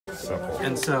Simple.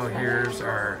 And so here's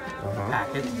our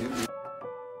packet.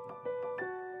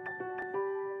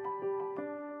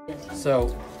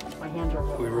 So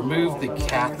we remove the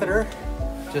catheter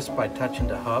just by touching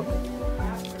the hub.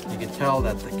 You can tell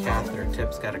that the catheter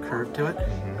tip's got a curve to it.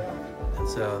 And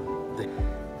so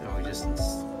we just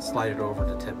slide it over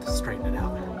the tip to straighten it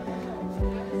out.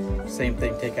 Same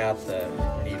thing, take out the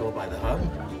needle by the hub.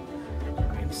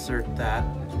 We insert that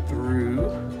through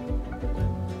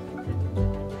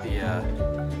the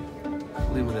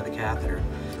lumen of the catheter.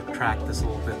 Track this a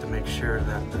little bit to make sure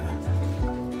that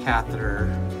the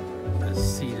catheter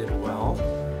is seated well.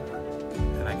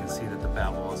 And I can see that the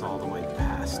bevel is all the way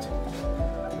past.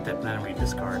 Then we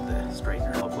discard the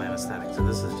straightener, local anesthetic. So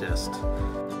this is just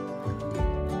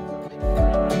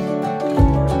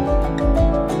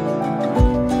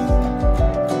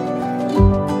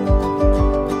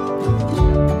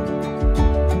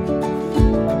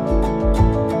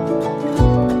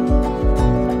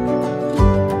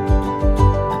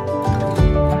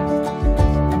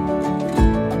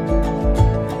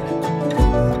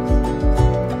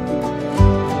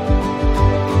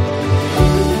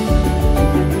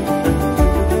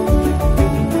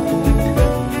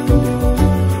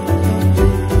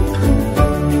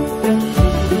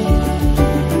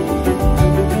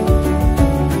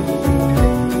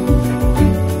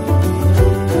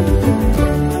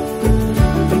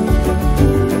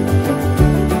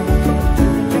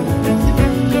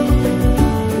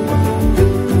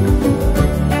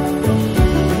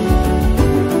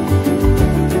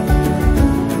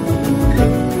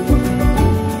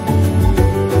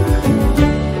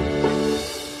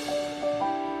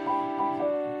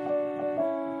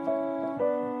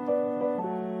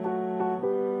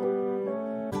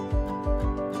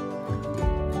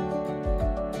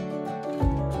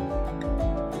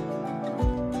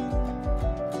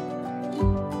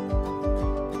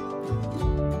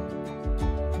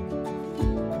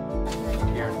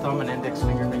thumb and index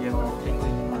finger may get a little tingly.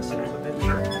 You want to sit up a bit?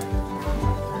 Sure.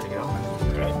 There you go.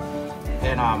 Great.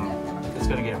 And it's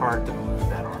going to get hard to move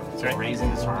that arm. So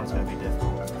raising this arm is going to be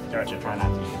difficult. Gotcha. Try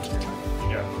not to use it.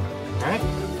 Yeah. All right.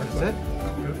 That's it.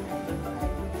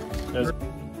 Good.